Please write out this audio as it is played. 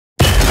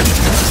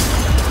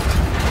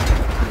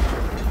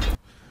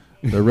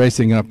The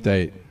racing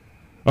update.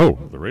 Oh,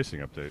 the racing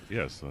update.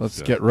 Yes.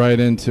 Let's get right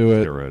into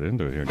it. Get right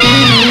into it here.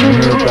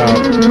 And hear about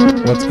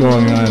what's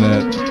going on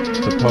at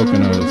the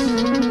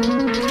Poconos.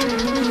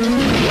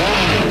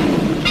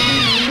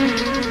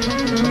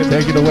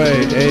 Take it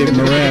away, Abe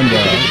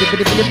Miranda.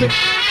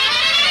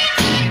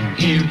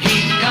 Here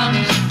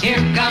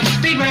comes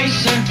Speed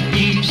Racer.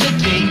 He's a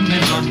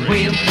demon on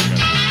wheels.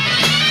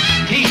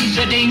 He's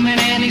a demon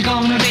and he's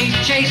gonna be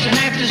chasing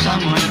after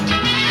someone.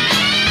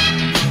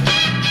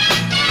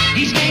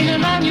 He's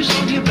gaining on you,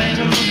 so you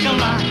better look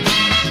alive.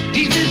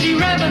 He's busy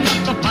revving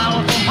up the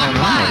powerful hot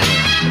ride.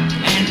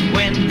 And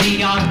when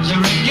the odds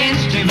are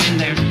against him in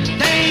their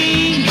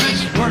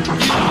dangerous work,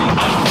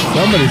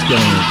 Somebody's getting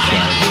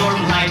excited. your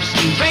life's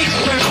Speed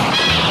Racer.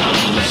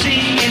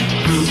 See it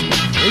through.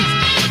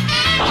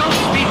 Go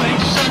Speed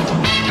Racer,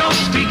 go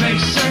Speed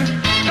Racer,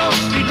 go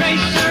Speed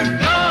Racer,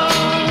 go.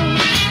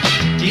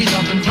 He's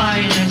up and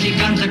flying as he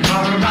guns a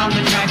car around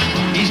the track.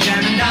 He's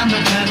jamming down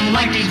the pedal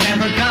like he's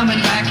never coming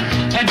back.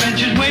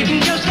 Adventures waiting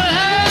just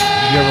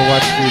ahead. You ever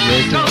watch Speed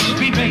Racer? Go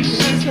Speed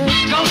Racer,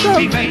 go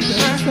Speed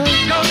Racer,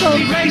 go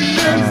Speed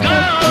Racer, go.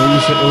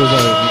 It was a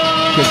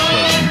kids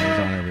program. It was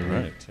on every week.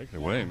 Right, take it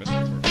away,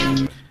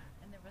 Mr.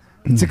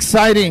 It's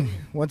exciting.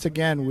 Once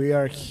again, we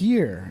are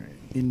here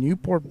in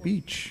Newport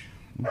Beach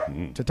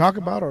to talk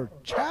about our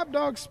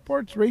ChabDog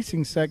Sports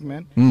Racing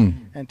segment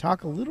and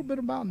talk a little bit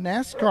about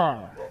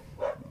NASCAR.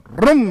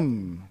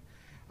 Vroom.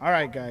 All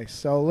right, guys.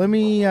 So let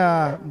me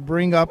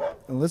bring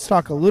up and let's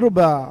talk a little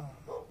about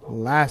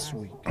last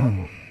week.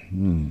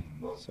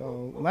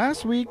 So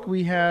last week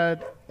we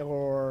had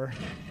our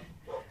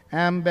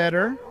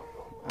Ambetter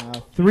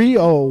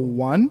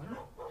 301.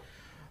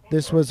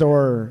 This was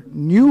our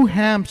New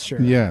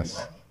Hampshire.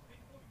 Yes.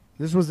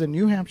 This was in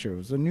New Hampshire. It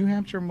was the New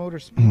Hampshire Motor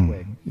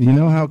Speedway. You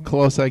know how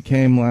close I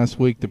came last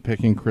week to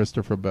picking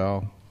Christopher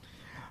Bell?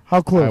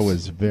 How close? I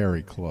was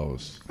very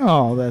close.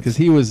 Oh, that's because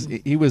he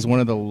was one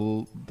of the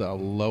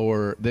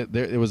lower.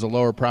 There was a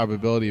lower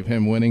probability of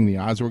him winning. The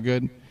odds were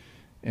good,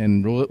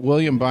 and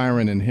William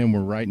Byron and him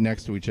were right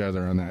next to each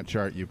other on that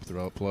chart you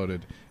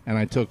uploaded, and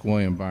I took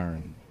William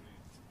Byron.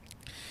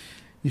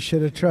 You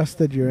should have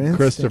trusted your instinct,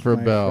 Christopher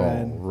my Bell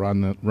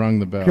friend. rung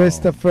the bell.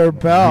 Christopher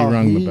Bell. He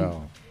rung the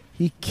bell.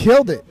 He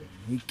killed it.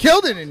 He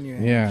killed it in New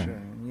Hampshire. Yeah.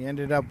 And he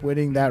ended up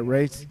winning that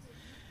race.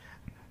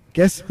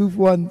 Guess who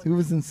won? Who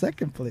was in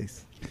second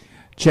place?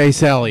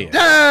 Chase Elliott. Is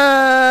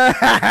that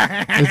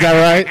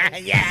right?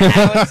 Yeah.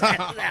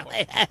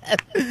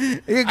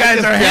 You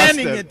guys are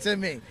handing it to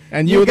me.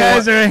 And you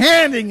guys are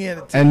handing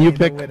it to me. And you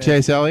picked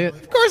Chase Elliott?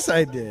 Of course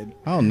I did.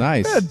 Oh,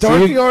 nice. Yeah,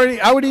 Dorothy I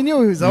already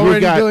knew he was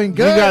already doing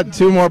good. You got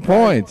 2 more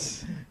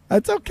points.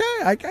 That's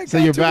okay. So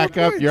you're back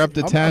up. You're up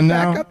to 10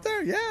 now? I'm back up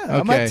there, yeah. Okay.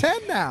 I'm at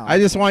 10 now. I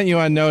just want you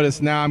on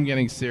notice. Now I'm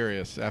getting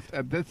serious.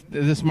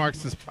 This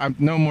marks this. I'm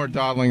no more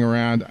dawdling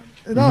around.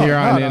 No, here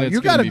on in, it's you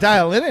got to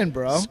dial it in,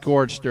 bro.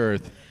 Scorched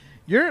earth.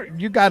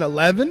 You got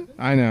 11.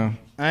 I know.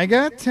 I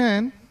got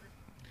 10.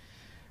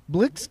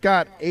 Blix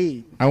got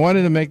 8. I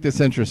wanted to make this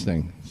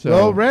interesting. So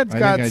Well, Red's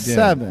got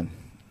 7.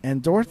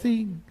 And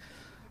Dorothy,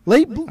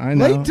 late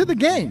to the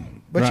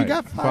game, but she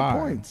got 5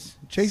 points.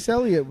 Chase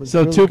Elliott was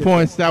so really 2 good.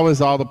 points. That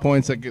was all the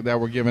points that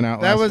were given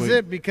out. That last was week.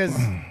 it because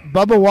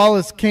Bubba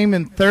Wallace came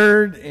in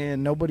 3rd,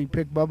 and nobody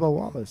picked Bubba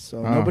Wallace.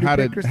 So nobody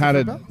picked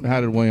Christopher Bell.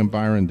 How did William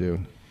Byron do?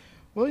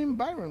 William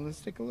Byron, let's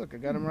take a look. I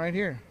got him right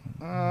here.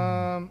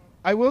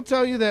 I will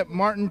tell you that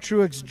Martin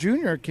Truex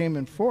Jr. came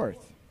in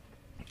 4th.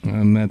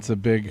 And that's a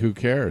big who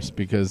cares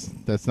because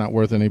that's not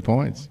worth any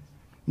points.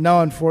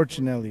 No,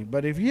 unfortunately.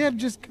 But if you had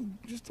just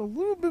a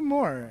little bit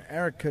more,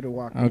 Eric could have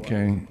walked away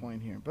with a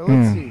point here. But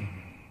let's see.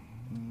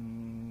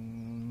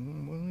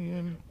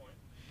 William.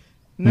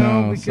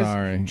 No, because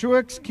sorry.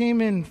 Truex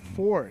came in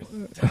 4th.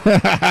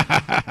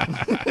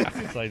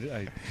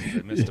 I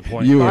missed a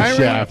point. You were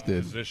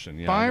shafted.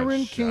 Yeah,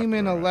 Byron came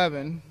in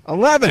 11.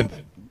 11th.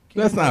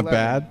 That's not 11.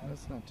 bad.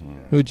 That's not too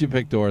bad. Who'd you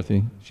pick,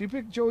 Dorothy? She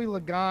picked Joey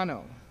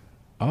Logano.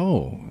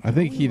 Oh, I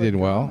think he did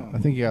well. I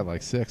think he got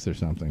like 6 or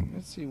something.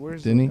 Let's see,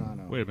 where's Didn't he?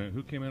 Logano? Wait a minute.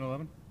 Who came in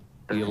 11?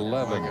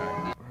 11.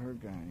 Her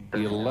guy.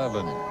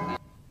 11.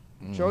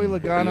 Joey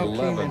Logano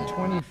came in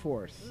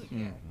 24th.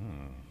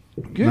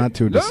 Good. Not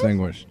too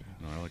distinguished.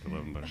 No, I like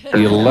 11 better.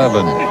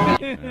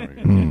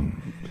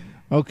 11.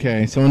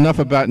 Okay, so enough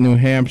about New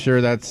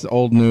Hampshire. That's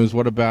old news.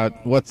 What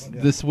about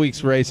this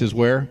week's race is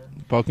where?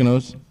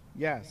 Poconos?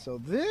 Yeah, so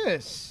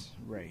this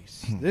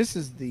race, this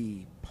is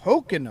the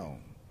Pocono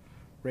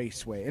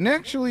Raceway. And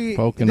actually,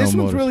 Pocono this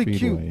one's Motor really Speedway,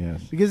 cute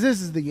yes. because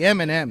this is the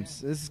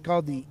M&Ms. This is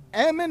called the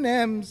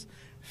M&Ms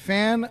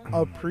Fan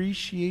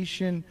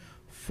Appreciation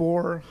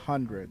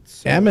 400.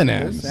 So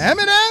M&Ms?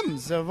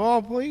 M&Ms of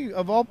all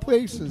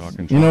places.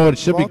 You know what it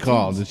should be All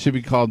called? teams. It should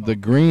be called the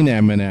Green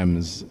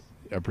M&Ms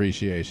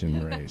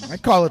Appreciation Race. I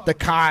call it the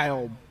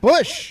Kyle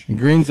Busch. And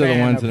greens are the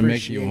Fan ones that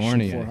make you Appreciation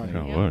horny. I think. 400.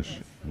 Oh, whoosh.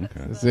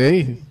 Okay.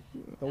 See?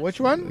 The which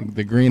one?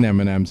 The green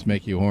M&Ms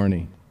make you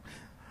horny.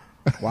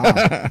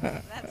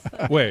 Wow.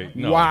 Wait,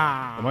 no.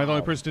 Wow. Am I the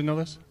only person who didn't know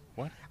this?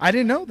 What? I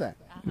didn't know that.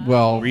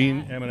 Well,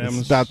 Green M&Ms.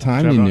 it's about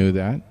time you ChabDog? knew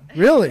that.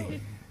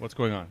 Really? What's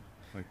going on?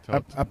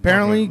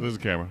 apparently- This is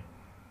the camera.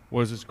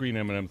 What is this green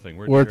M&M thing?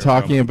 Where'd We're you hear it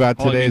talking from? about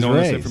Paul, do you today's know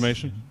this race.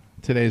 information?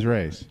 Today's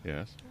race.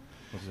 Yes.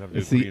 What does it have to do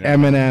It's with the green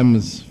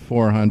M&M's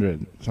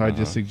 400. So I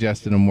just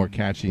suggested a more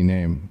catchy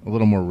name, a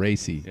little more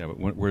racy. Yeah,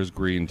 but where's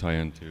green tie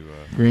into?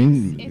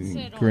 Green It's an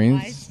old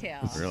greens wives'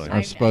 tale. Really?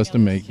 are supposed to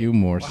make you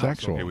more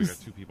sexual. Okay, we got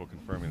two people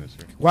confirming this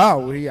here.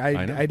 Wow,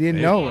 I know. I didn't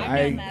Hey. know.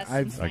 I know that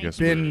I've since I guess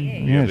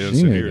been. Yeah, the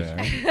she knew ears.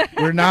 that.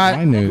 We're not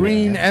I knew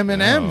green that. M&Ms.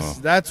 No.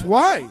 That's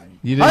why.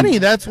 You didn't- Honey,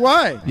 that's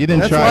why. You didn't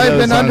that's try why I've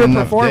those been on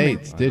enough underperforming.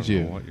 dates, did I don't know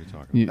you? what you're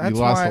talking about. You That's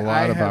lost why a lot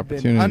I of have been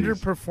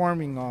opportunities.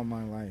 underperforming all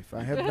my life.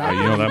 I have not. Yeah,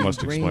 you know that been must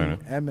green explain it.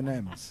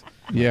 M&Ms.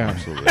 Yeah.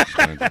 Absolutely.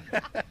 explains it.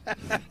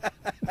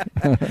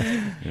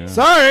 Yeah.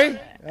 Sorry,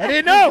 I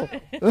didn't know.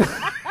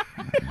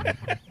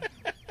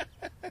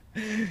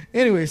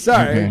 Anyway,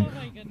 sorry. Okay.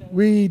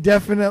 We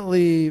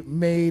definitely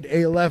made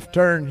a left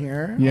turn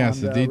here.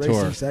 Yes, on a the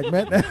detour. racing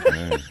segment.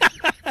 Yeah.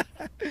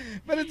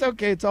 But it's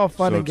okay. It's all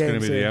fun So and it's going to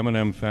games. be the here.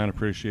 M&M Fan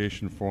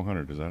Appreciation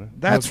 400, is that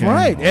it? That's Okay.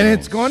 right. And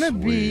it's Oh, going to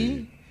sweet.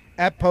 be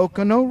at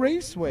Pocono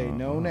Raceway,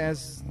 known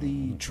as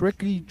the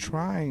Tricky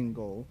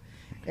Triangle.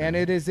 And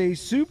it is a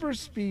super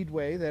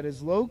speedway that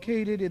is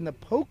located in the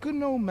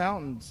Pocono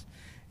Mountains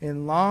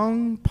in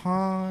Long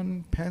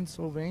Pond,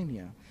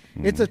 Pennsylvania.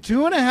 It's a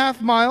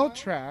 2.5-mile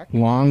track.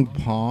 Long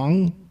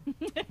pong?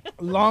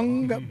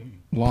 Long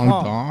Long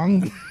Pong.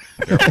 dong?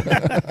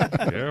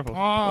 Careful.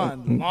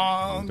 pond. I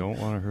Long don't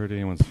want to hurt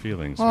anyone's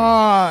feelings. here.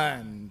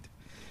 pond.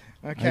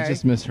 Okay. I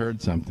just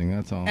misheard something,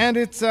 that's all. And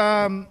it's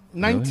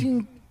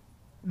 19.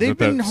 They've Is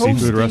that been that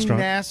seafood hosting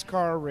restaurant?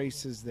 NASCAR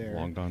races there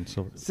Long Don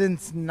Silver.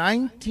 since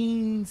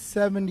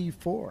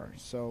 1974.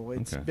 So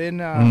it's Okay. been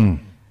Hmm.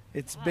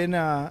 it's been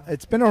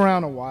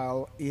around a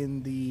while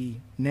in the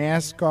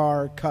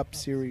NASCAR Cup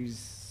Series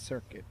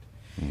circuit.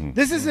 Mm-hmm.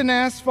 This is an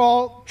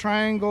asphalt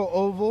triangle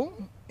oval,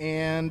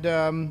 and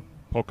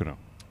Pocono.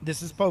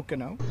 this is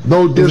Pocono.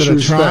 No Is it a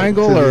disrespect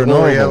triangle to or the an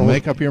oval? Orientals.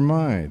 Make up your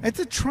mind. It's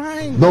a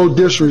triangle. No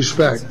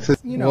disrespect to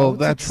You know, Well, it's a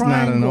that's not an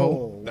triangle,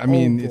 oval. I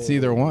mean, it's oval.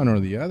 either one or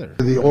the other.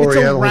 the It's a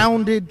Orientals.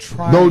 rounded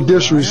triangle. No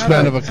disrespect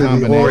Kind of a to the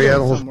combination.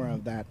 Orientals. Somewhere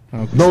of that.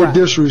 Okay. No Track.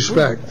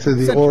 disrespect to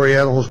the Said-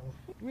 Orientals.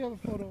 Do we have a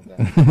photo of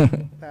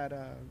that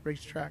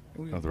racetrack?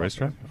 Oh, the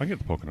racetrack? I can get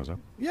the Poconos up.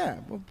 Yeah,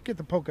 we'll get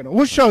the Pocono.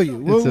 We'll show you.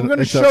 We're going to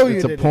it's show you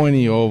It's a today.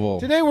 pointy oval.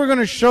 Today we're going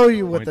to show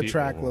you what the Pointy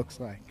track oval. looks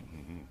like.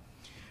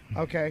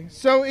 Okay,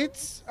 so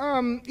it's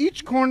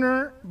each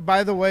corner,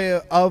 by the way,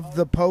 of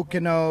the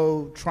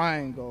Pocono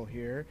triangle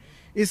here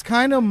is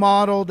kind of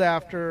modeled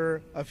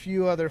after a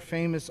few other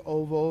famous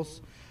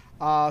ovals.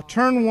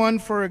 Turn 1,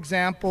 for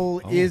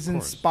example, is of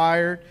course.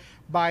 inspired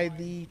by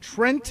the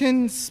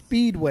Trenton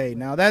Speedway.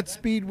 Now, that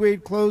speedway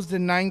closed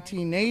in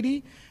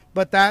 1980,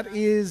 but that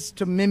is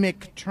to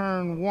mimic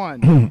Turn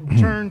 1.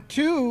 Turn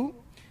 2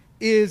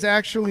 is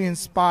actually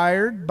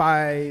inspired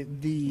by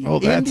the Oh,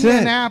 that's it.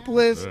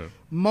 Indianapolis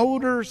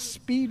Motor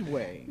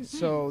Speedway.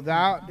 So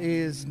that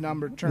is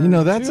number turn You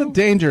know, that's 2. a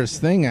dangerous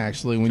thing,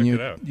 actually, when Check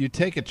it out. you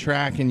take a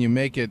track and you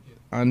make it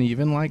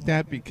uneven like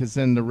that, because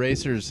then the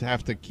racers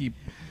have to keep.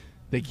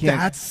 They can't.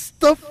 That's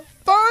the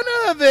fun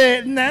of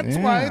it, and that's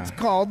why Yeah. it's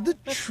called the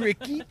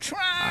Tricky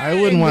Triangle.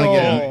 I wouldn't wanna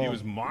get- He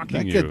was mocking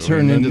That you. could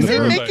turn and into then Is he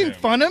the remember making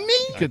that. fun of me?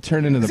 could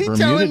turn into the Is he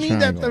Bermuda telling me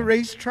Triangle. that the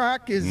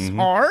racetrack is Mm-hmm.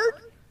 hard?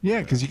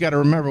 Yeah, because you got to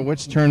remember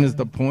which turn is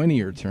the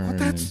pointier turn. Well,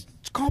 that's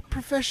it's called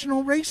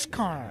professional race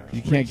car.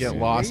 you can't get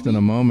lost in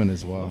a moment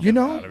as well. You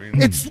know,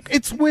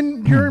 it's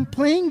when you're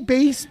playing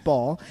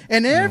baseball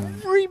and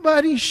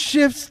everybody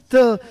shifts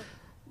to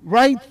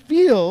right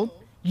field.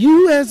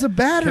 You as a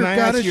batter Can I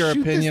got to ask your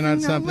shoot opinion this on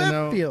thing something, left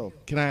though? field.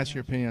 Can I ask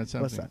your opinion on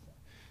something? What's that?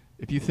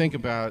 If you think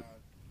about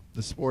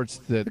the sports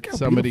Look that how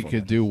somebody beautiful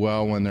could do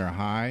well when they're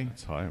high,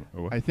 It's high.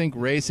 Oh, what? I think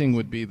racing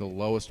would be the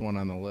lowest one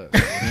on the list.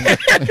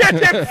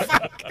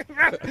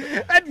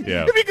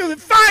 Yeah. Let me go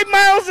 5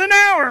 miles an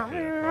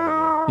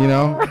hour. You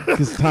know,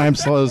 because time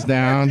slows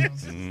down.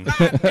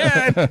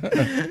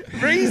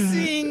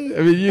 Racing.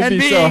 I mean, you'd and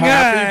be so being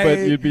happy, high, but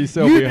you'd be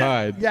so you'd-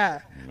 behind. Yeah.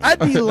 I'd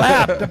be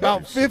lapped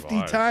about 50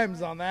 Survive.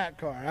 times on that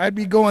car. I'd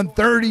be going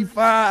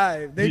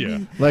 35. They'd Yeah.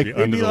 be Like- Be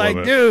they'd under be the like,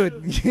 limit.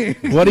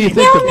 dude. What do you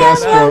think the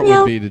best sport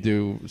would be to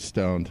do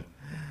stoned?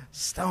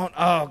 Stone.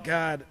 Oh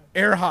God.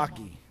 Air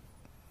hockey.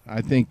 I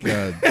think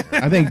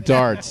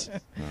darts.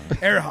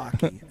 Air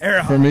hockey. Air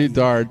For hockey. me,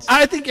 darts,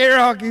 I think air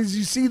hockey is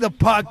you see the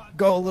puck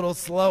go a little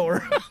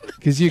slower.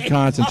 because you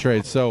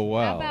concentrate so How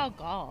well. about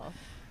golf?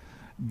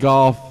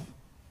 Golf,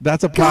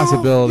 that's a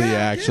possibility.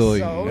 yeah, I guess Actually,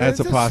 so. that's It's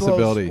a a slow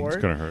possibility. sport.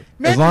 It's going to hurt. As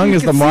Imagine long you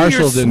as the could see your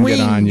marshal didn't get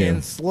swing on you,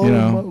 in slow you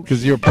know, motion.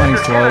 because you're playing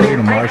slowly.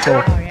 The marshal,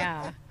 Oh,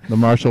 yeah. the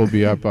marshal would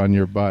be up on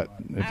your butt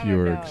if I you don't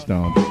were know.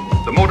 stoned.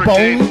 The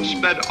motorcade Bowling?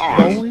 sped on.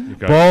 Bowling? You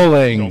guys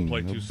Bowling, Don't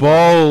play too slow.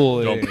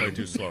 bowling. Don't play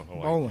too slow. Oh,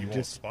 Bowling, you won't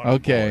just- spot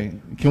Okay,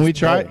 can we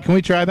try? Can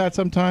we try that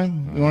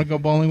sometime? You want to go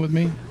bowling with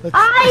me?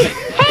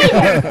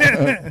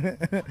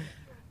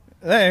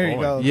 There you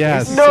go.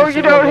 Yes. No,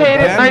 you don't hate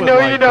it. Ben I would know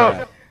like you don't.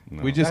 that.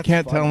 No. We just That's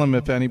can't funny. tell them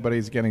if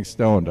anybody's getting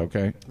stoned.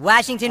 Okay.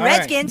 Washington All right,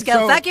 Redskins, go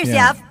so- fuck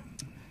yourself.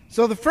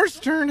 So the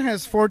first turn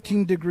has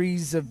 14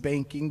 degrees of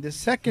banking. The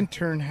second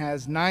turn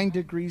has 9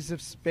 degrees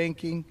of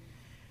spanking.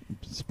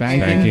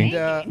 Spanking.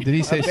 And, Did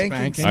he say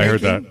banking, spanking? I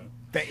heard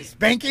that.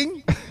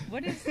 Spanking.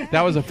 What is that?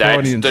 That was a That's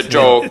Freudian the slip.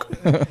 joke.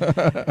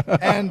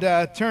 And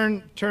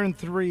turn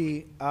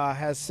 3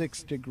 has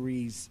 6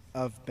 degrees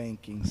of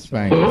banking.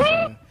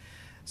 Spanking.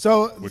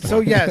 So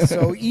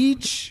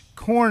each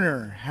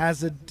corner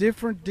has a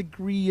different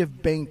degree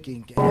of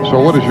banking.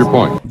 So what is your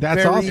point?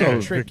 That's Very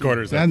also tricky.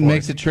 Quarters that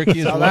makes it tricky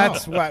as So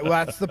well.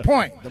 that's the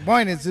point. The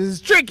point is it's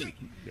tricky.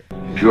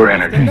 Pure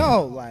energy.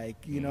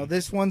 No,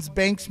 this one's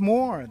banks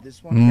more,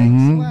 this one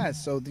banks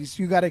less. So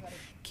you got to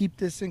keep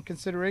this in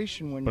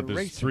consideration when But you're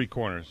there's racing. 3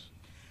 corners.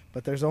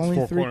 But there's only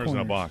 4 three corners in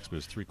a box, but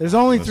there's 3 There's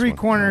corners only in this 3 one.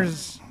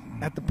 corners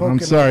at the Poconos. I'm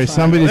sorry, sign.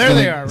 somebody's There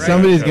gonna they are, right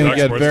somebody's there. gonna Yeah,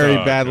 get Doc very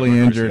Sports badly Dog.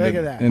 injured Look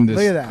at that. in this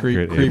Look at that.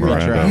 creepy Great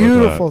Miranda. track.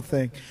 Beautiful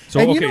thing. So,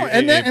 and okay,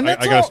 and I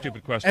that's got a all.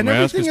 stupid question. And May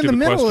I ask a everything in the stupid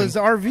middle question? is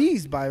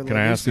RVs, by the way. Can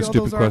I You ask see a all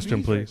stupid those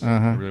question, RVs please? right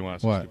I really want to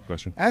ask a What? stupid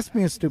question. there. Ask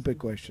me a stupid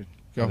question.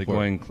 Go Are they for it.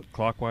 going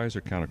clockwise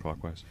or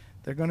counterclockwise?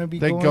 They're going to be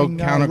They going go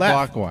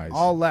left. counterclockwise.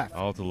 All left.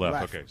 All to the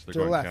left. Okay, so To they're the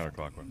going left.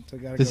 counterclockwise. So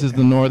gotta This go is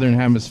the northern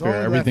hemisphere.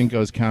 only Everything left.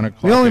 goes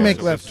counterclockwise. We only make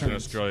So left if it's in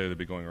turns. Australia, they'd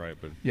be going right,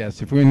 but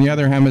Yes, if we're in the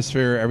other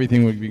hemisphere,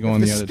 everything would be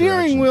going The the other steering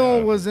direction.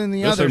 wheel was in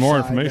the There's other some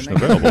more side, information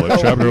and available at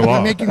Chapter we're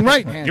Law. making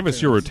right hand. Give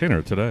us your turns.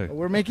 retainer today.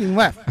 We're making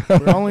left.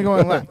 We're only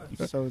going left.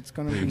 So it's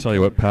going I to can be. tell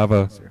you what,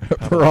 Pava.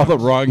 For all the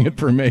wrong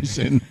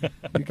information.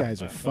 You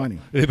guys are funny.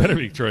 They better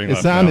be turning It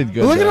left sounded now.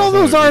 good. But look at though. all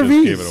those So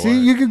we just gave RVs. it See, away.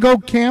 you could go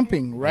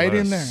camping right Oh,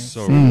 in that's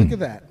there. so See, look at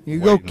that. You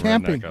go White and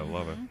camping. redneck, I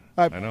love it.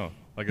 Uh, I know.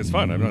 Like, it's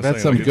fun. I'm not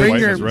That's saying some like, good- it's Bring white,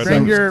 your- it's red. bring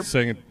I'm your- just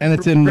saying it. And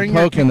it's in the Bring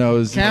your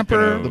Poconos.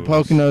 camper. The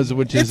Poconos,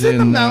 which is It's in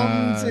the in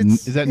mountains.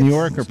 It's- is that New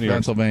York or It's New York.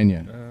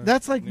 Pennsylvania?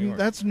 That's like New York.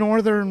 that's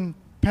northern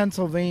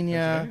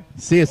Pennsylvania.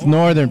 See, it's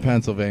northern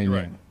Pennsylvania. You're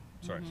right.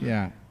 Sorry.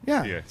 Yeah.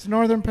 Yeah, Yeah. it's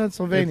northern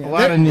Pennsylvania. A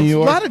lot of New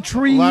York. A lot of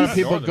trees. A lot of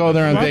people Northern go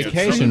there on Pennsylvania.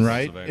 vacation, It's right?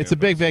 Pennsylvania, It's a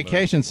big but it's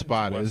vacation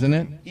spot, isn't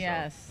it?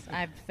 Yes,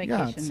 I've Yeah,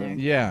 vacationed there.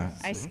 Yeah.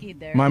 I skied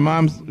there. My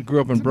mom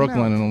grew up in It's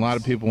Brooklyn, and a lot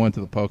of people went to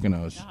the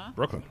Poconos.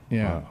 Brooklyn.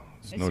 Yeah. Wow.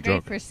 It's It's no great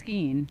joke. for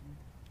skiing.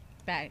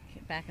 Back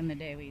in the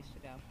day, we used to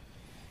go.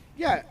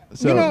 Yeah.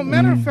 So-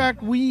 matter of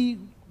fact,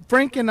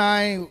 Frank and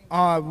I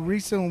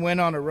recently went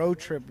on a road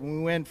trip, and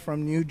we went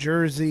from New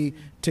Jersey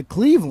to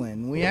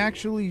Cleveland. We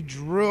actually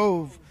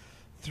drove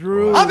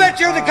through. I'll bet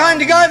you're the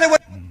kind of guy that would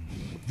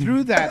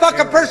through that. fuck a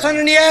area. person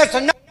in the ass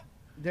and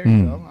There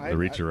you go. The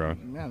reach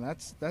around. Man,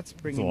 that's It's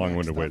bringing. a back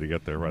long-winded way stuff. to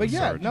get there, right? But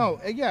yeah,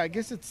 Sarge. I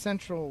guess it's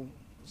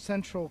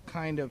central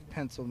kind of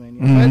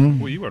Pennsylvania.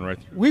 Well, you went right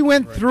through. But we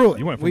went through it.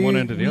 You went from one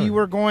end to the We other.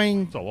 were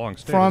going It's a long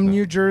state, from isn't it?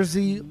 New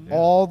Jersey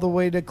all the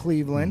way to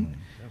Cleveland.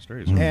 That's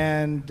very easy.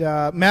 And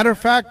matter of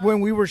fact,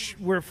 when we were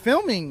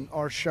filming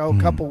our show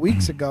a couple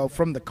weeks ago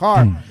from the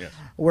car, Yes.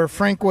 where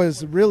Frank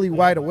was really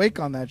wide awake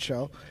on that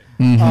show,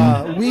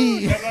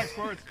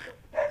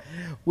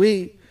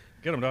 we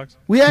Get them, dogs.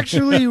 we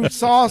actually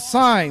saw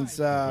signs,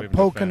 Waving to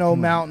Pocono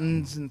fans.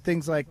 Mountains and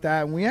things like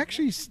that. And we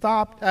actually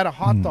stopped at a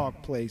hot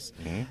dog place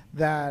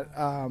that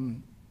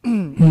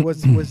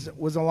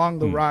was along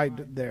the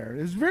ride there.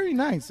 It was very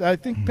nice. I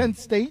think Penn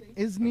State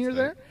is near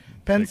there.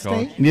 Penn State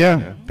College? State.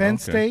 Yeah. Penn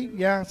Okay. State.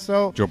 Yeah.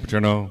 So Joe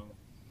Paterno, yeah,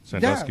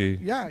 Sandusky,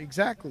 yeah,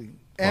 exactly.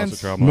 And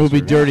Monster Child Movie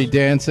Monster. Dirty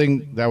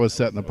Dancing, that was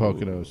set in the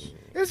Poconos.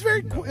 it was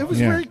very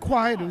Yeah. very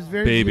quiet. It was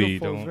very Baby,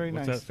 beautiful. It was don't. very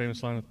What's nice. that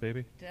famous line with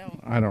Baby? Don't.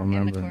 I don't In the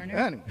remember.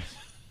 corner.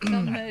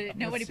 Anyway,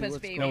 Nobody see puts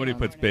what's baby. Nobody in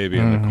puts the Baby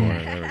in the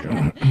corner. There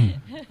we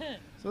go.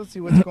 so let's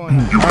see what's going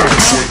on.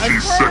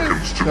 As far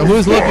as So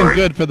who's looking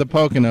good for the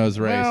Poconos race?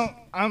 well,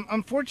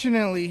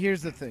 unfortunately,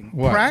 here's the thing.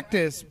 What?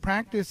 Practice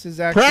is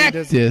actually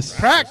Practice?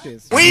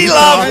 practice. We I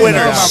love don't know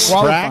about winners.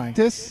 qualifying,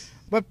 Practice?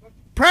 but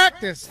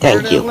practice Thank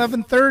started you. at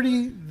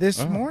 11:30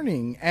 this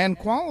morning, and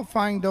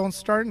qualifying don't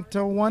start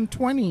until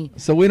 1:20.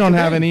 So we don't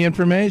have any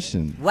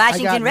information. I got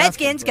Washington nothing,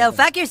 Redskins, brother.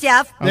 go fuck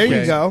yourself. There you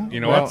Okay. go. You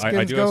know what? I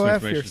Redskins do go have some F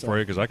information yourself. for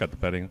you because I got the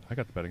betting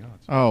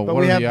odds. Oh, But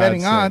what we are have the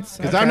betting odds? odds.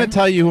 Because Okay. I'm going to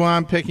tell you who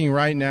I'm picking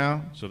right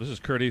now. So this is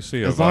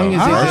courtesy As of long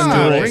as he's in the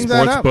Barstool race. Bring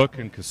that up. Sportsbook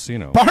and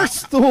Casino.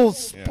 Barstool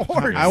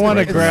Sports. I want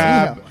to Casino.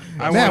 grab.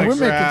 I Man, wanna we're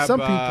making grab, some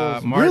people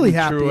Martin really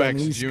happy on Truex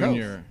the East Jr.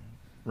 Coast.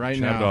 right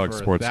now ChabDog for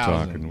Sports Talk,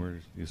 1,000.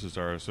 and this is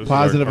our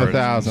Positive our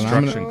 1,000.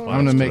 I'm instruction gonna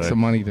class make today. some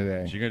money So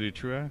today. you gonna do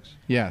Truex?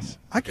 Yes,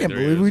 I can't There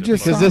believe he we is.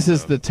 just because saw this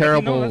is the You know,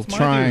 terrible that's my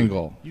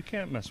triangle. dude. You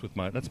can't mess with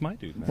that's my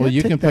dude. Man. Well,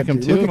 you Take can that pick him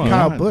dude. too. Look if at you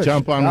Kyle want. Busch.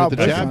 Jump on Kyle with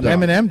the Busch jab on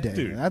dog. M&M Day.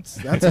 Dude.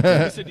 That's a I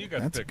good, said you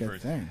got that's to a pick good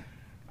first. thing.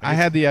 I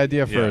had the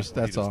idea Yeah, first. he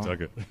That's just all. took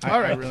it. All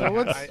right, so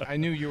what's I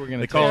knew you were going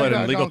They to call it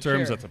ChabDog in legal don't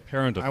terms. care. That's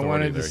apparent I authority.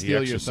 wanted to there. He steal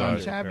your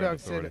exercised thunder. apparent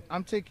ChabDog said, authority.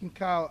 I'm taking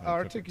Kyle,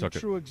 or taking took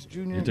it. Truex Jr.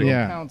 You and took it. yeah.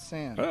 Yeah. pound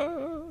sand.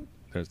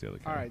 There's the other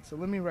guy. All right, so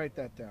let me write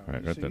that down. All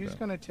right, write so that you're down.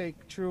 going to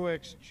take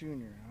Truex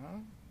Jr.,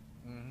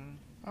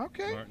 huh?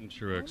 Okay. Martin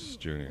Truex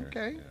Jr.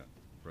 Okay. Yeah,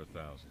 for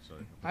 1,000. So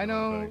I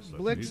know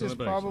Blix He's on is the betting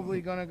slip.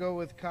 probably going to go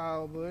with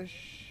Kyle Busch.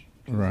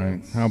 'cause Right.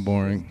 that's How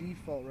boring. his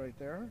default right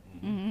there.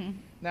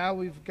 Now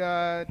we've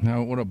got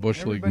Now, what a Bush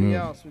League everybody move.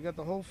 else. We got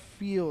the whole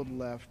field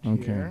left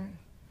Okay. here.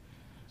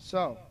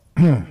 So,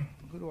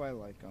 Who do I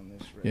like on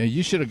this race? Yeah,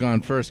 you should have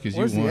gone first because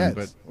Where's you the won, odds?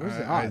 but Where's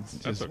the I odds?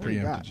 just What do you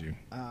preempted got? you.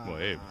 Well,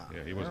 Abe,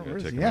 yeah, he wasn't going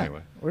Where's to take he him at?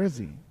 anyway. Where is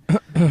he?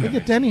 Look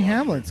at Denny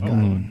Hamlin's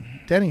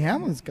got. Denny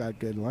Hamlin's got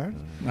good lines.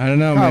 I don't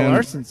know, Kyle man.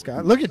 Larson's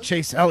got. Look at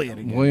Chase Elliott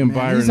again. William man.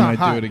 Byron He's on might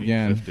hot. do it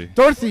again. 50.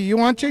 Dorothy, you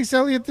want Chase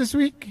Elliott this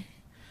week?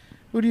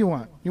 Who do you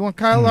want? You want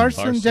Kyle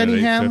Larson, Larson Denny at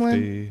Hamlin?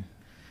 850.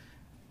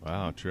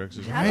 Wow, Truex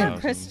is How 1,000.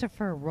 about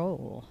Christopher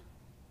Roll?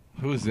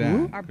 Who's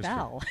that? Our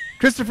Bell.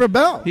 Christopher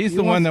Bell. He's You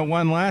the want- one that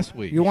won last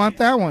week. You want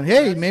that one?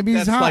 Hey, maybe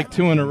he's That's hot. like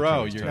 2 in a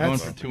row. You're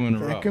That's- going for 2 in a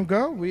That row. can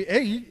go.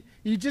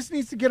 He just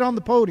needs to get on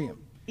the podium.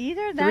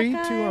 Either that 3,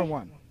 guy 2, or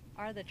 1.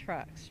 or the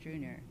Trucks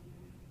Jr.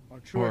 Or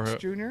Truex Or-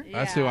 Jr.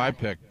 That's who Yeah. I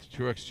picked.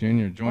 Truex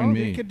Jr. Join Oh,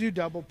 me. they could do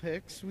double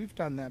picks. We've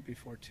done that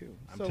before too.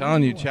 I'm So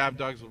telling you, who do want?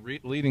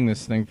 ChabDog's leading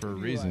this thing for a do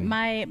you reason.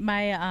 My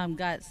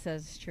gut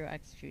says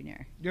Truex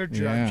Jr. Your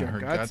Yeah, your her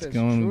gut gut's says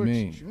going with Truex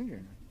me. Jr.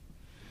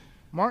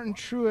 Martin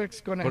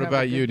Truex going to. What have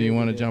about a you? good Do you day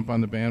want to today. jump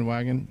on the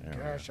bandwagon?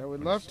 Gosh, I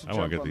would love to I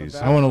wanna jump get on the these-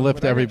 back, I wanna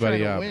lift but I'm everybody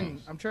trying to up. win.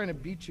 I'm trying to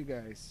beat you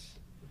guys.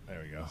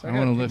 There we go. So I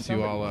gotta want to pick lift you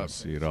somebody. all up.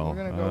 See it So all. we're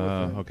gonna go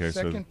with the Okay,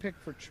 so second pick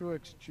for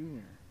Truex Jr.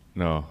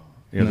 no.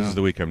 Yeah, this No. is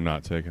the week I'm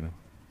not taking him.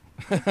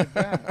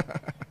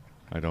 That.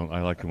 I don't.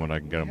 I like him when I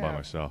can get him by Yeah.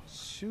 myself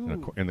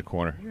Two. in the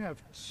corner. You have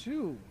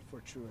 2 for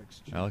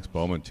Truex Jr. Alex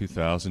Bowman,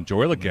 2000.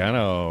 Joey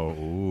Logano.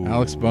 Ooh.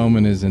 Alex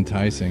Bowman is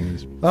enticing.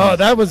 He's Oh,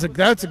 that's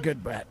a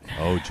good bet.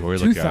 Oh, Joey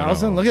Logano.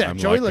 2,000. Look at that. I'm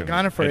Joey liking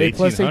Logano for at 8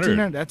 plus 1800.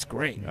 1,800. That's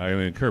great. I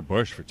mean, Kurt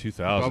Busch for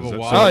 2,000. Bubba That's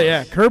Wallace. Oh so-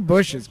 yeah, Kurt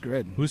Busch is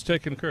good. Who's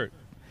taking Kurt?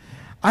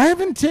 I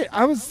haven't.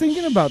 I was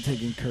thinking about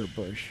taking Kurt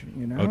Busch.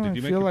 You know, Oh, did you I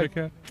make feel your like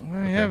pick yet? I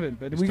Okay. haven't,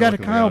 but You're we still got a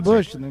looking at the Kyle odds here.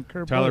 Busch and then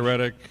Kurt Tyler Busch.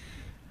 Reddick,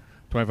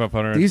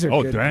 2,500. These are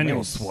oh, good Daniel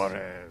plays.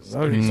 Suarez.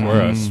 Oh,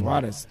 Suarez.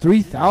 Suarez,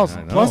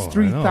 3,000 plus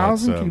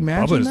 3,000. Can you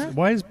imagine that?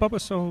 Why is Bubba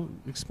so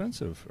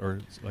expensive or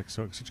like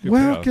such a good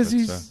Well, payout? because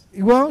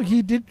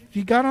That's,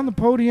 he got on the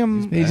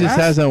podium. He just last-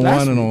 hasn't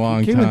last won in a week. He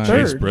long came in time.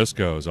 Chase third.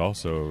 Briscoe is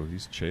also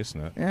he's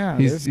chasing it. Yeah,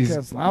 He's- there's he's-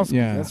 Keselowski.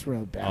 yeah. That's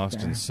real bad.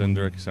 Austin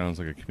Cindric sounds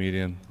like a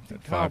comedian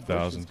at Kyle Busch is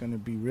 5,000. going to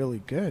be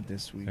really good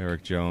this week.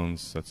 Eric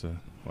Jones, that's a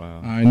wow.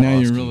 All right, now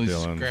you're Austin really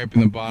Dillon.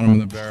 scraping the bottom of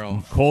the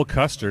barrel. Cole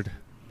Custard.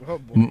 Oh,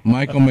 boy.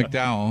 Michael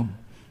McDowell,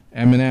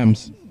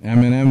 M&M's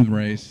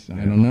race. I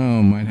don't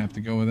know. Might have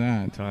to go with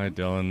that. Ty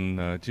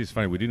Dillon. Geez,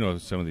 funny. We do know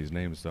some of these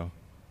names though.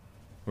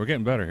 We're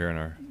getting better here in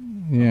our.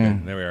 Yeah. Okay,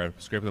 there we are.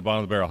 Scraping the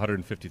bottom of the barrel.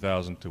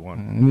 150,000 to I 1.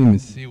 didn't even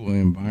see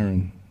William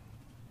Byron.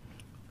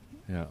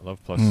 Yeah,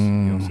 Love Plus. You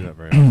don't see that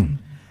very often.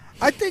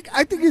 I think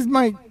he's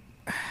my.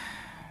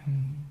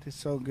 It's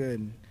so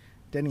good.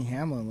 Denny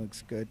Hamlin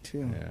looks good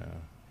too. Yeah.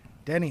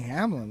 Denny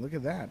Hamlin, look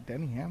at that.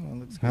 Denny Hamlin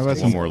looks good. How about One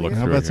some? more look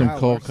How through about some here.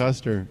 Cole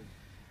Custer?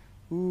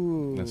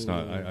 Ooh. That's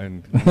not.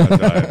 I'm on a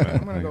diet, man.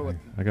 I'm gonna go with-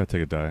 I gotta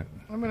take a diet.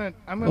 I'm gonna.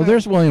 Well,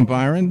 there's William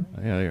Byron,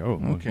 Yeah. There you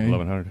go. Oh, Okay.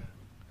 1,100.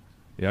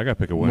 Yeah, I gotta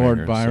pick a winner Lord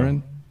here,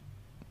 Byron.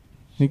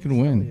 He can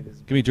win.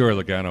 So. Give me Joey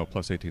Logano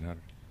plus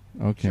 1,800.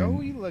 Okay.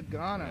 Joey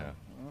Logano. Yeah.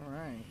 All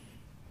right.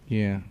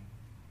 Yeah.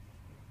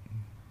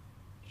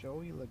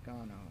 Joey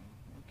Logano.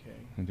 Okay.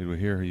 And did we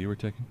hear who you were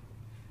taking?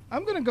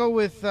 I'm gonna go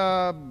with.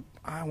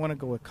 I want to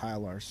go with Kyle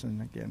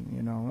Larson again.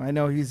 You know, I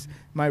know he's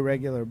my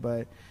regular,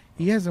 but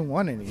he hasn't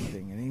won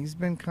anything, and he's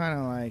been kind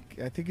of like.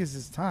 I think it's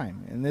his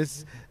time, and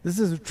this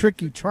is a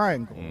tricky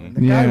triangle. And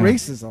the guy Yeah.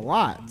 races a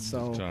lot,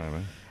 so. Time,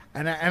 man.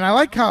 And I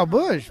like Kyle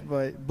Busch,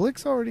 but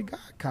Blick's already got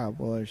Kyle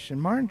Busch,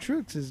 and Martin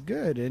Truex is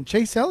good, and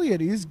Chase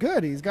Elliott, he's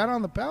good. He's got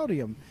on the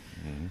podium.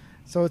 Mm-hmm.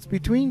 So it's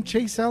between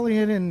Chase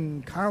Elliott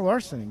and Kyle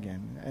Larson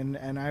again,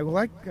 and I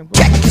like. I'm going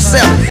Back with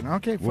yourself. Kyle Larson.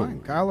 Okay, fine,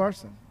 Whoa. Kyle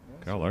Larson.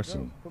 Kyle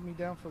Larson. Go. Put me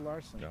down for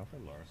Larson.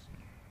 Alfred Larson.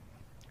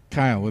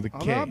 Kyle with a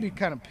Although I'll K. be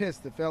kind of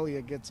pissed if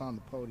Elliott gets on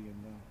the podium,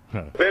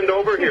 though. Bend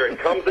over, here it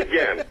comes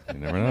again. You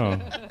never know.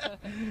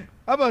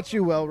 How about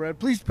you, Red?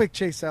 Please pick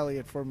Chase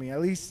Elliott for me. At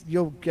least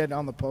you'll get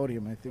on the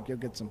podium. I think you'll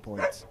get some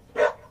points.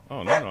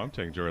 Oh, no, I'm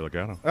taking Joey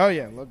Logano. Oh,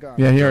 yeah, look on.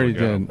 Yeah, he already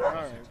There we did. go. All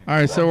right. All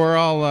right, so we're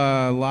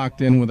all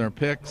locked in with our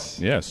picks.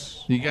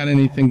 Yes. You got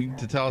anything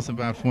to tell us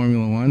about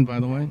Formula One, by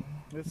the way?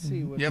 Let's see.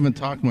 You haven't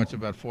talked much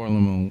about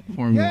Formula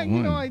Yeah, you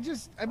One. know,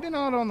 I've been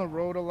out on the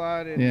road a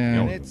lot, and,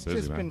 Yeah. and Yeah, it's busy,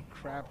 just man. been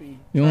crappy.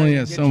 You only trying to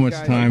have get so you much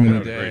guys- time in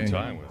Had the a great day.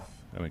 time with.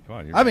 I mean, come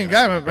on. I mean,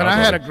 but I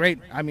had a Bravo. great.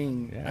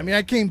 Yeah.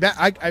 I came back.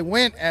 I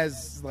went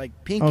as like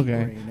Pinky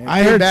Okay. Green. and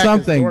I came heard back as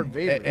something. Lord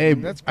Vader.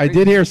 Abe, That's I crazy.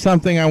 did hear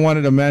something I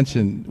wanted to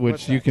mention, which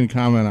What's you that? can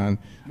comment on.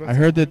 What's I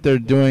heard that they're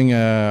doing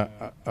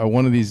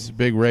one of these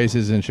big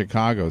races in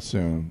Chicago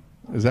soon.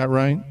 Is that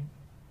right?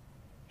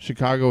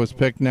 Chicago was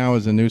picked now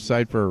as a new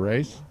site for a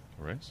race?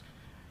 Race?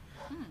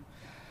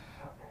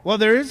 Well,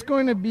 there is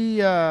going to be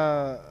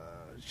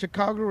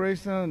Chicago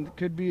racing.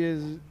 Could be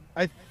as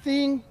I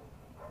think.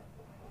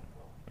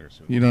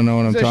 You don't know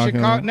what I'm Is it talking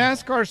Chicago about?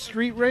 NASCAR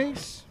street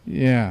race?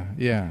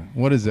 Yeah.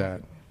 What is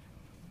that?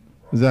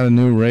 Is that a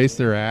new race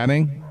they're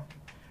adding?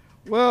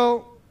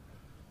 Well,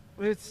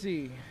 let's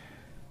see.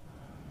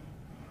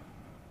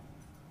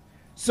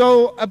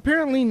 So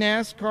apparently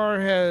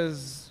NASCAR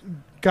has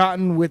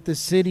gotten with the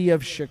city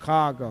of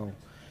Chicago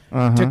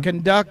to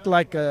conduct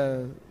like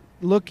a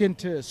look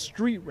into a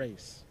street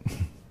race.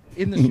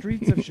 in the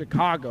streets of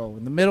Chicago,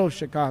 in the middle of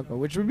Chicago,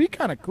 which would be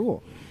kind of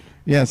cool.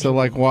 Yeah, so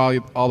like while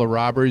all the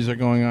robberies are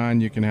going on,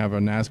 you can have a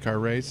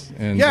NASCAR race,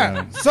 and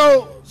Yeah.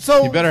 So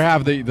you better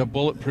have the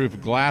bulletproof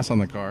glass on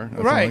the car.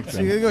 That's all I right. can So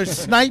say. you're going to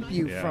snipe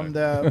you from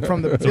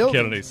the building.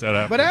 Kennedy set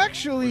up. But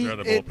actually,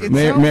 it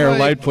Mayor, sounds Mayor like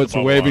Lightfoot's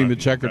Bubble waving on. the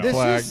checkered this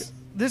flag.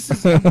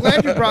 is. I'm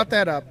glad you brought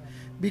that up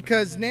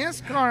because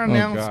NASCAR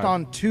announced God.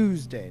 on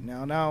Tuesday.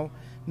 Now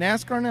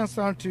NASCAR announced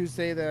on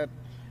Tuesday that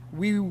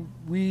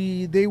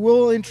they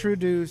will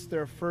introduce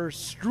their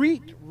first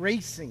street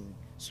racing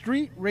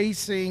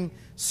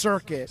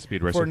circuit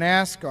Speed for racer.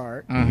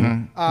 NASCAR,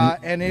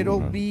 and it'll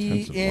be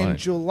Intensive in line.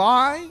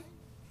 July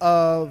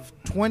of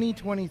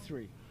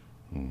 2023.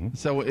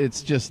 So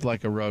it's just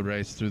like a road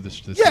race through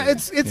the Yeah,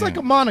 it's like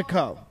a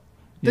Monaco.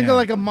 Think Yeah. of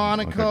like a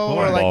Monaco Like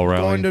a or like ball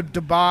rally. going to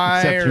Dubai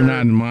Except or you're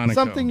not in Monaco.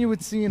 something you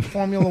would see in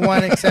Formula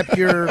One, except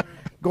you're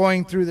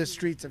going through the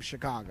streets of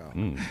Chicago.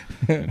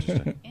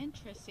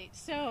 Interesting.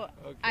 So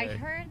I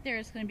heard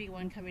there's going to be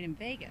one coming in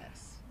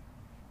Vegas.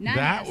 Not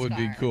That would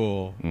be NASCAR,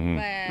 cool.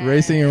 but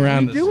Racing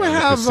around We the do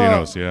have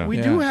casinos, yeah. we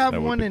Yeah. do have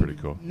That would one be in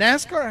pretty cool.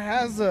 NASCAR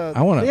has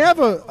wanna- they have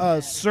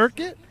a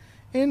circuit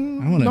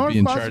in I want to North be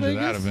in Las charge Vegas.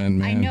 of that event,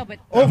 man. I know, but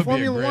Oh, That would be a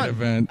Formula great One.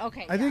 event.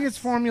 okay. I think it's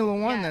Formula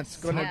One Yes, that's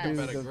going to yes. do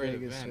What a the great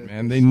Vegas. event, circuit.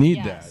 man. They need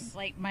yes,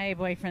 like my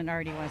boyfriend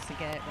already wants to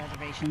get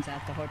reservations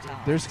at the hotel.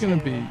 There's going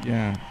to be,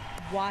 yeah.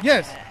 watch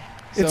Yes. it.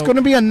 It's So- going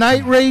to be a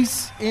night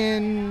race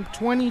in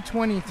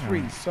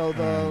 2023. So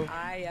the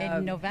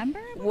In November?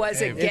 was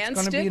Hey, it's against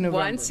gonna be in it November.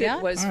 once Yeah.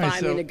 it was All right, finally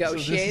so this is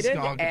negotiated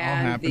all and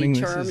happening. the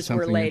This is terms were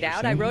something laid out.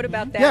 I interesting. wrote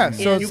about that. Yeah,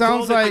 so in it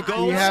sounds like we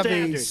gold have a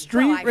standard.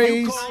 street No, I-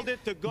 race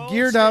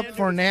geared up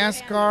for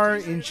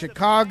NASCAR in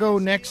Chicago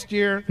next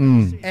year,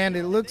 and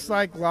it looks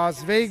like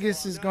Las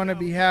Vegas is going to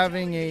be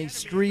having a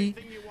street,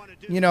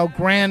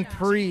 Grand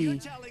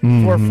Prix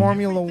for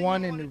Formula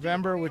One in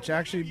November, which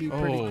actually be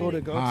pretty Oh, cool to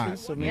go to. hot.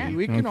 So maybe Yeah.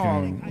 we can Okay.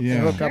 all Yeah.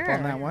 hook up Sure.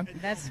 on that one.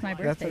 That's my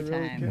That's a birthday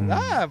really time.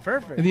 good.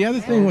 Perfect. And the other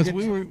thing was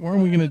weren't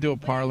we going to do a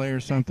parlay or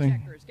something?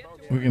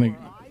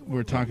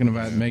 We're talking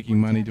about making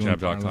money doing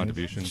ChabDog parlays.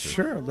 contributions.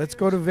 Sure, let's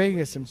go to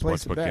Vegas and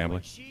place a Sportsbook bet.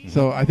 gambling.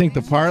 So I think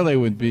the parlay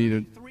would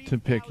be to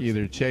pick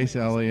either Chase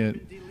Elliott,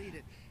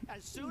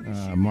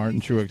 Martin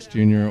Truex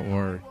Jr.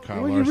 or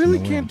Kyle Well, Larson. you really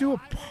to win. can't do a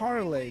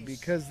parlay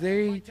because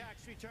they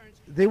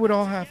would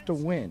all have to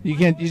win. You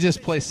can't. You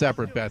just play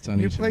separate bets on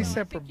You each. play of them.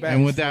 separate bets.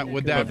 And would that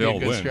But be a they'll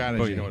good win.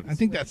 strategy? But you know what- I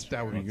think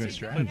that would be a good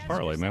strategy.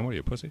 Parlay, man. What are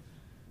you, pussy?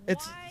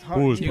 It's Who's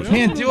hard. pushing? You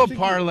can't do a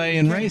parlay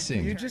in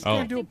racing. You just Oh.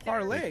 can't do a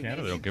parlay.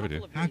 Canada, they'll give it to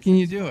you. How can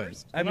you do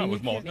it? I mean,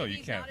 No,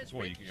 you can't. That's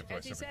why you can get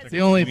separate tickets. The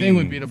only thing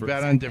would be to For-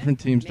 bet on different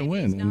teams to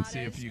win and see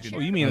if you Oh,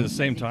 can. you mean at the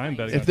same time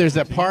betting? If there's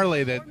a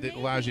parlay that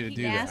allows you to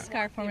do that.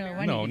 NASCAR, Formula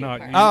One. No, you do no, a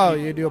parlay. Oh,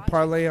 you do a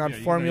parlay on Yeah,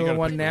 you Formula gotta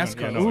One pick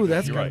NASCAR. one. Yeah, no, Ooh,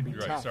 that's you're gotta right, be you're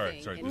right. tough.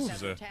 Sorry.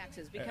 This is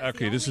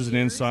okay. This is an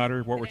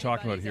insider. What we're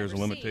talking about here is a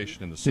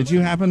limitation in the system. Did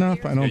you have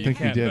enough? I don't you think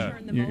you can't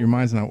did. bet. Your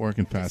mind's not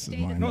working fast as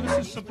mine. No,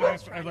 this is something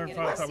I learned.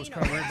 Thought was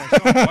kind of weird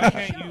myself. Why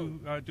can't you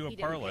do a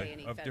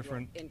parlay of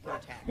different?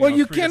 Well,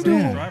 you three can do.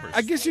 different drivers?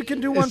 I guess you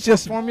can do one It's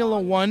just- for Formula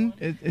One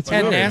It's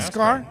and really-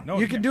 NASCAR. No,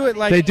 You can do it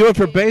like. They do it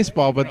for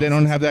baseball, but they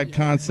don't have that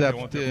concept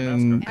want that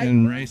in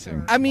NASCAR.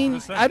 racing. I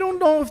mean, I don't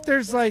know if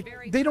there's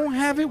they don't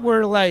have it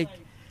where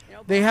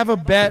they have a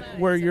bet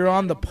where you're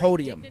on the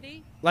podium.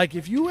 Like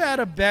if you had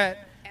a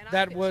bet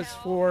that was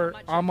for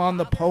I'm on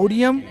the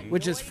podium,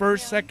 which is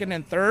first, second,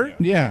 and third,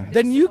 Yeah.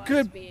 then you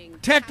could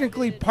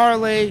technically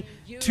parlay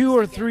 2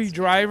 or 3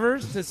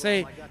 drivers to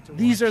say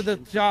these are the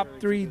top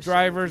 3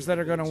 drivers that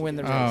are going to win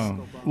the race.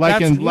 Oh, like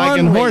That's in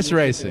one way horse you could do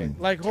racing.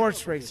 it. Like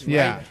horse racing.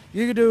 Yeah. Right?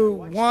 You could do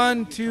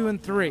 1, 2,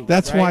 and 3.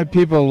 That's right? why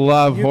people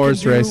love You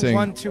horse can do racing.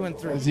 1, 2, and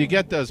 3. 'Cause you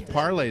get those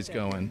parlays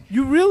going.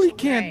 You really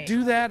can't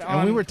do that on.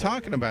 And we were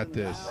talking about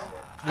this.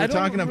 I We're don't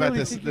talking about really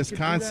this think you this could do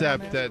that on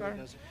concept that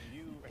NASCAR.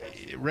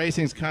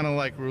 racing's kind of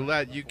like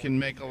roulette. You can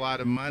make a lot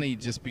of money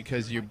just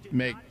because you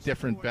make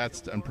different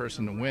bets on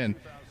person to win.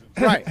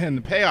 Right. And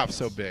the payoff's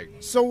so big.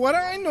 So what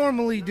I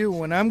normally do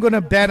when I'm going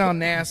to bet on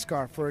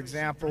NASCAR, for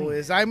example,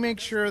 is I make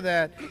sure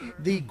that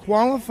the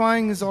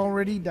qualifying is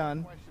already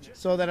done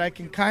so that I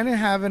can kind of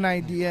have an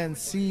idea and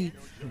see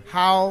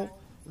how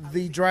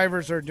the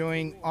drivers are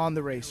doing on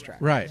the racetrack.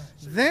 Right.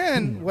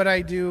 Then what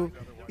I do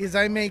is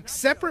I make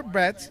separate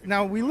bets.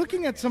 Now, we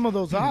looking at some of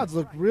those odds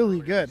look really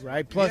good,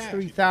 right? Plus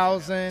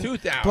 3,000,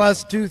 2,000.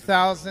 plus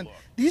 2,000.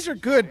 These are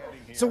good.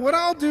 So what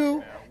I'll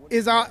do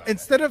is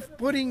instead of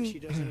putting,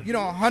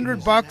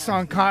 $100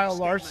 on Kyle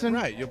Larson,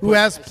 Right, you'll who put-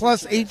 has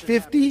plus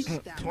 850,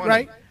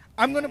 right?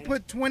 I'm going to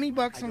put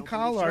 $20 on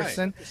Kyle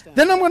Larson.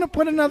 Then I'm going to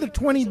put another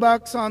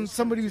 $20 on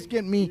somebody who's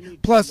getting me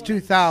plus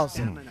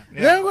 2,000.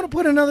 Then I'm going to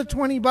put another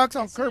 $20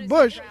 on Kurt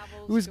Busch,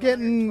 who's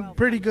getting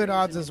pretty good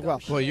odds as well.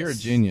 Well, you're a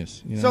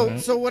genius. You know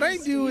So what I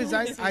do is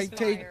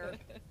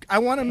I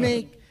want to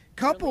make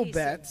couple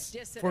bets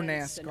for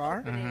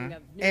NASCAR,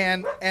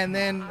 and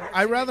then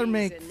I rather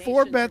make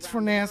 4 bets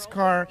for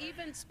NASCAR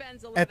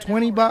at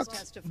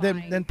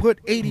 $20 than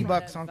put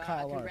 $80 on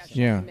Kyle Larson.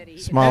 Yeah. And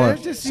Smaller.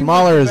 it just seems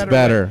Smaller like a is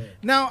better.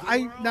 bet.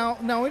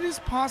 Now it is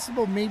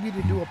possible maybe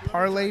to do a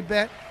parlay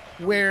bet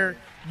where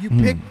you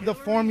pick the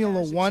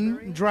Formula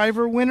One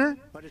driver winner,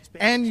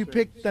 and you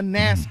pick the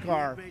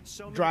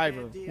NASCAR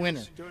driver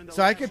winner.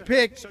 So I could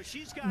pick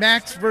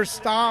Max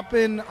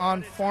Verstappen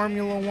on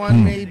Formula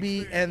One,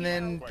 maybe, and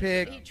then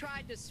pick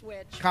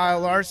Kyle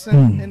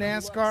Larson in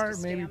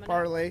NASCAR, maybe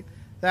parlay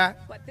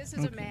that. But this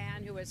is a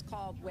man who has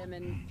called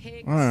women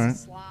pigs, All right.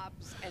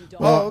 slobs, and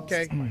dogs. Oh,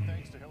 okay.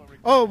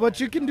 Oh, but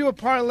you can do a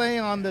parlay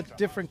on the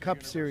different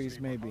Cup Series,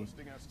 maybe.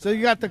 So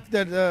you got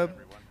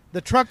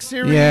the Truck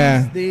Series,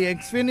 Yeah. the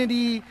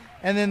Xfinity,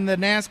 and then the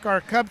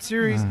NASCAR Cup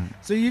Series.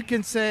 So you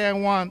can say, I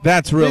want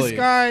That's really- this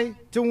guy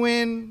to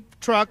win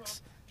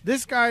trucks,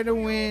 this guy to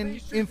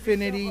win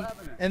Infinity,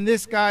 and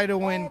this guy to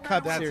win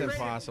Cup That's Series.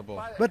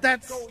 impossible. But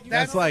that's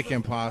Like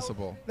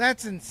impossible.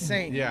 that's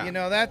insane. Yeah. You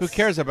know, that's Who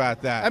cares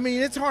about that? I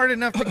mean, it's hard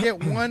enough to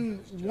get one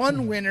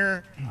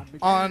winner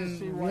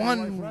on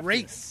one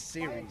race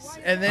series,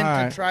 and then All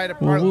to right. try to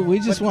Well, parlay. we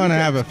just but wanna you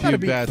have a gotta few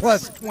be bets.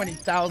 plus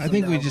 20,000. I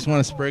think we though. just want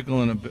to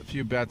sprinkle in a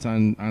few bets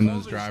on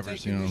those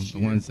drivers. You know, the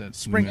ones that we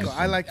sprinkle.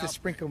 mentioned. I like to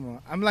sprinkle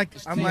more. I'm like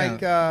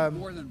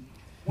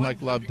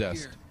like Love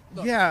Dust.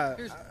 yeah.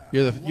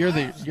 You're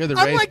the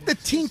I'm race. like the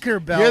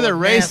Tinkerbell. You're the of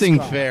racing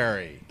NASCAR.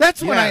 fairy.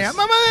 That's what I Yes.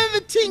 am. I'm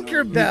the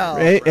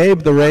Tinkerbell.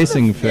 Abe the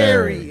racing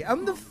Fairy.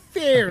 I'm the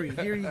fairy.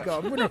 Here you go.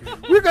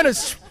 We're gonna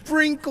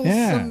sprinkle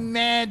Yeah. some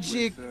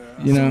magic.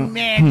 You know, some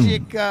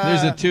magic.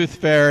 There's a tooth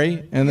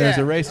fairy and there's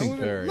yeah. a racing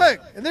fairy. Look,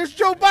 and there's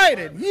Joe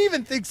Biden. He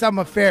even thinks I'm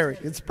a fairy.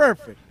 It's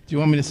perfect. Do you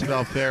want me to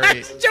spell fairy?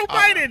 That's Joe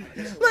Biden.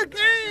 Look,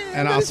 hey,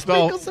 And I'm I'll gonna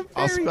spell sprinkle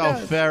some fairy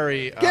dust.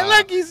 fairy. Get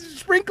look, he's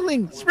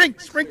sprinkling.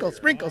 Sprinkle.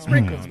 It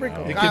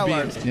Kyle could be.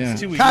 Larson. Yeah.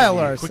 Too easy. Kyle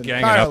Larson. Quit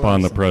ganging Kyle up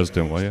on the Larson.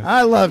 president, will you?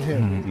 I love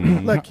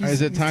him. Look, he's,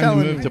 Is it he's time to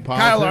telling move me. to Kyle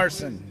politics?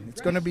 Larson.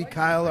 It's going to be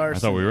Kyle I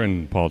Larson. thought we were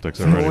in politics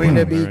It's already. going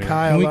to be Right.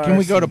 Kyle Larson. Can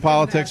we go to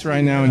politics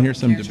right now and hear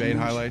some debate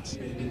highlights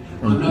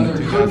from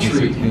Another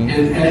country 2016?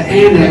 and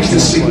annex the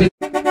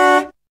significant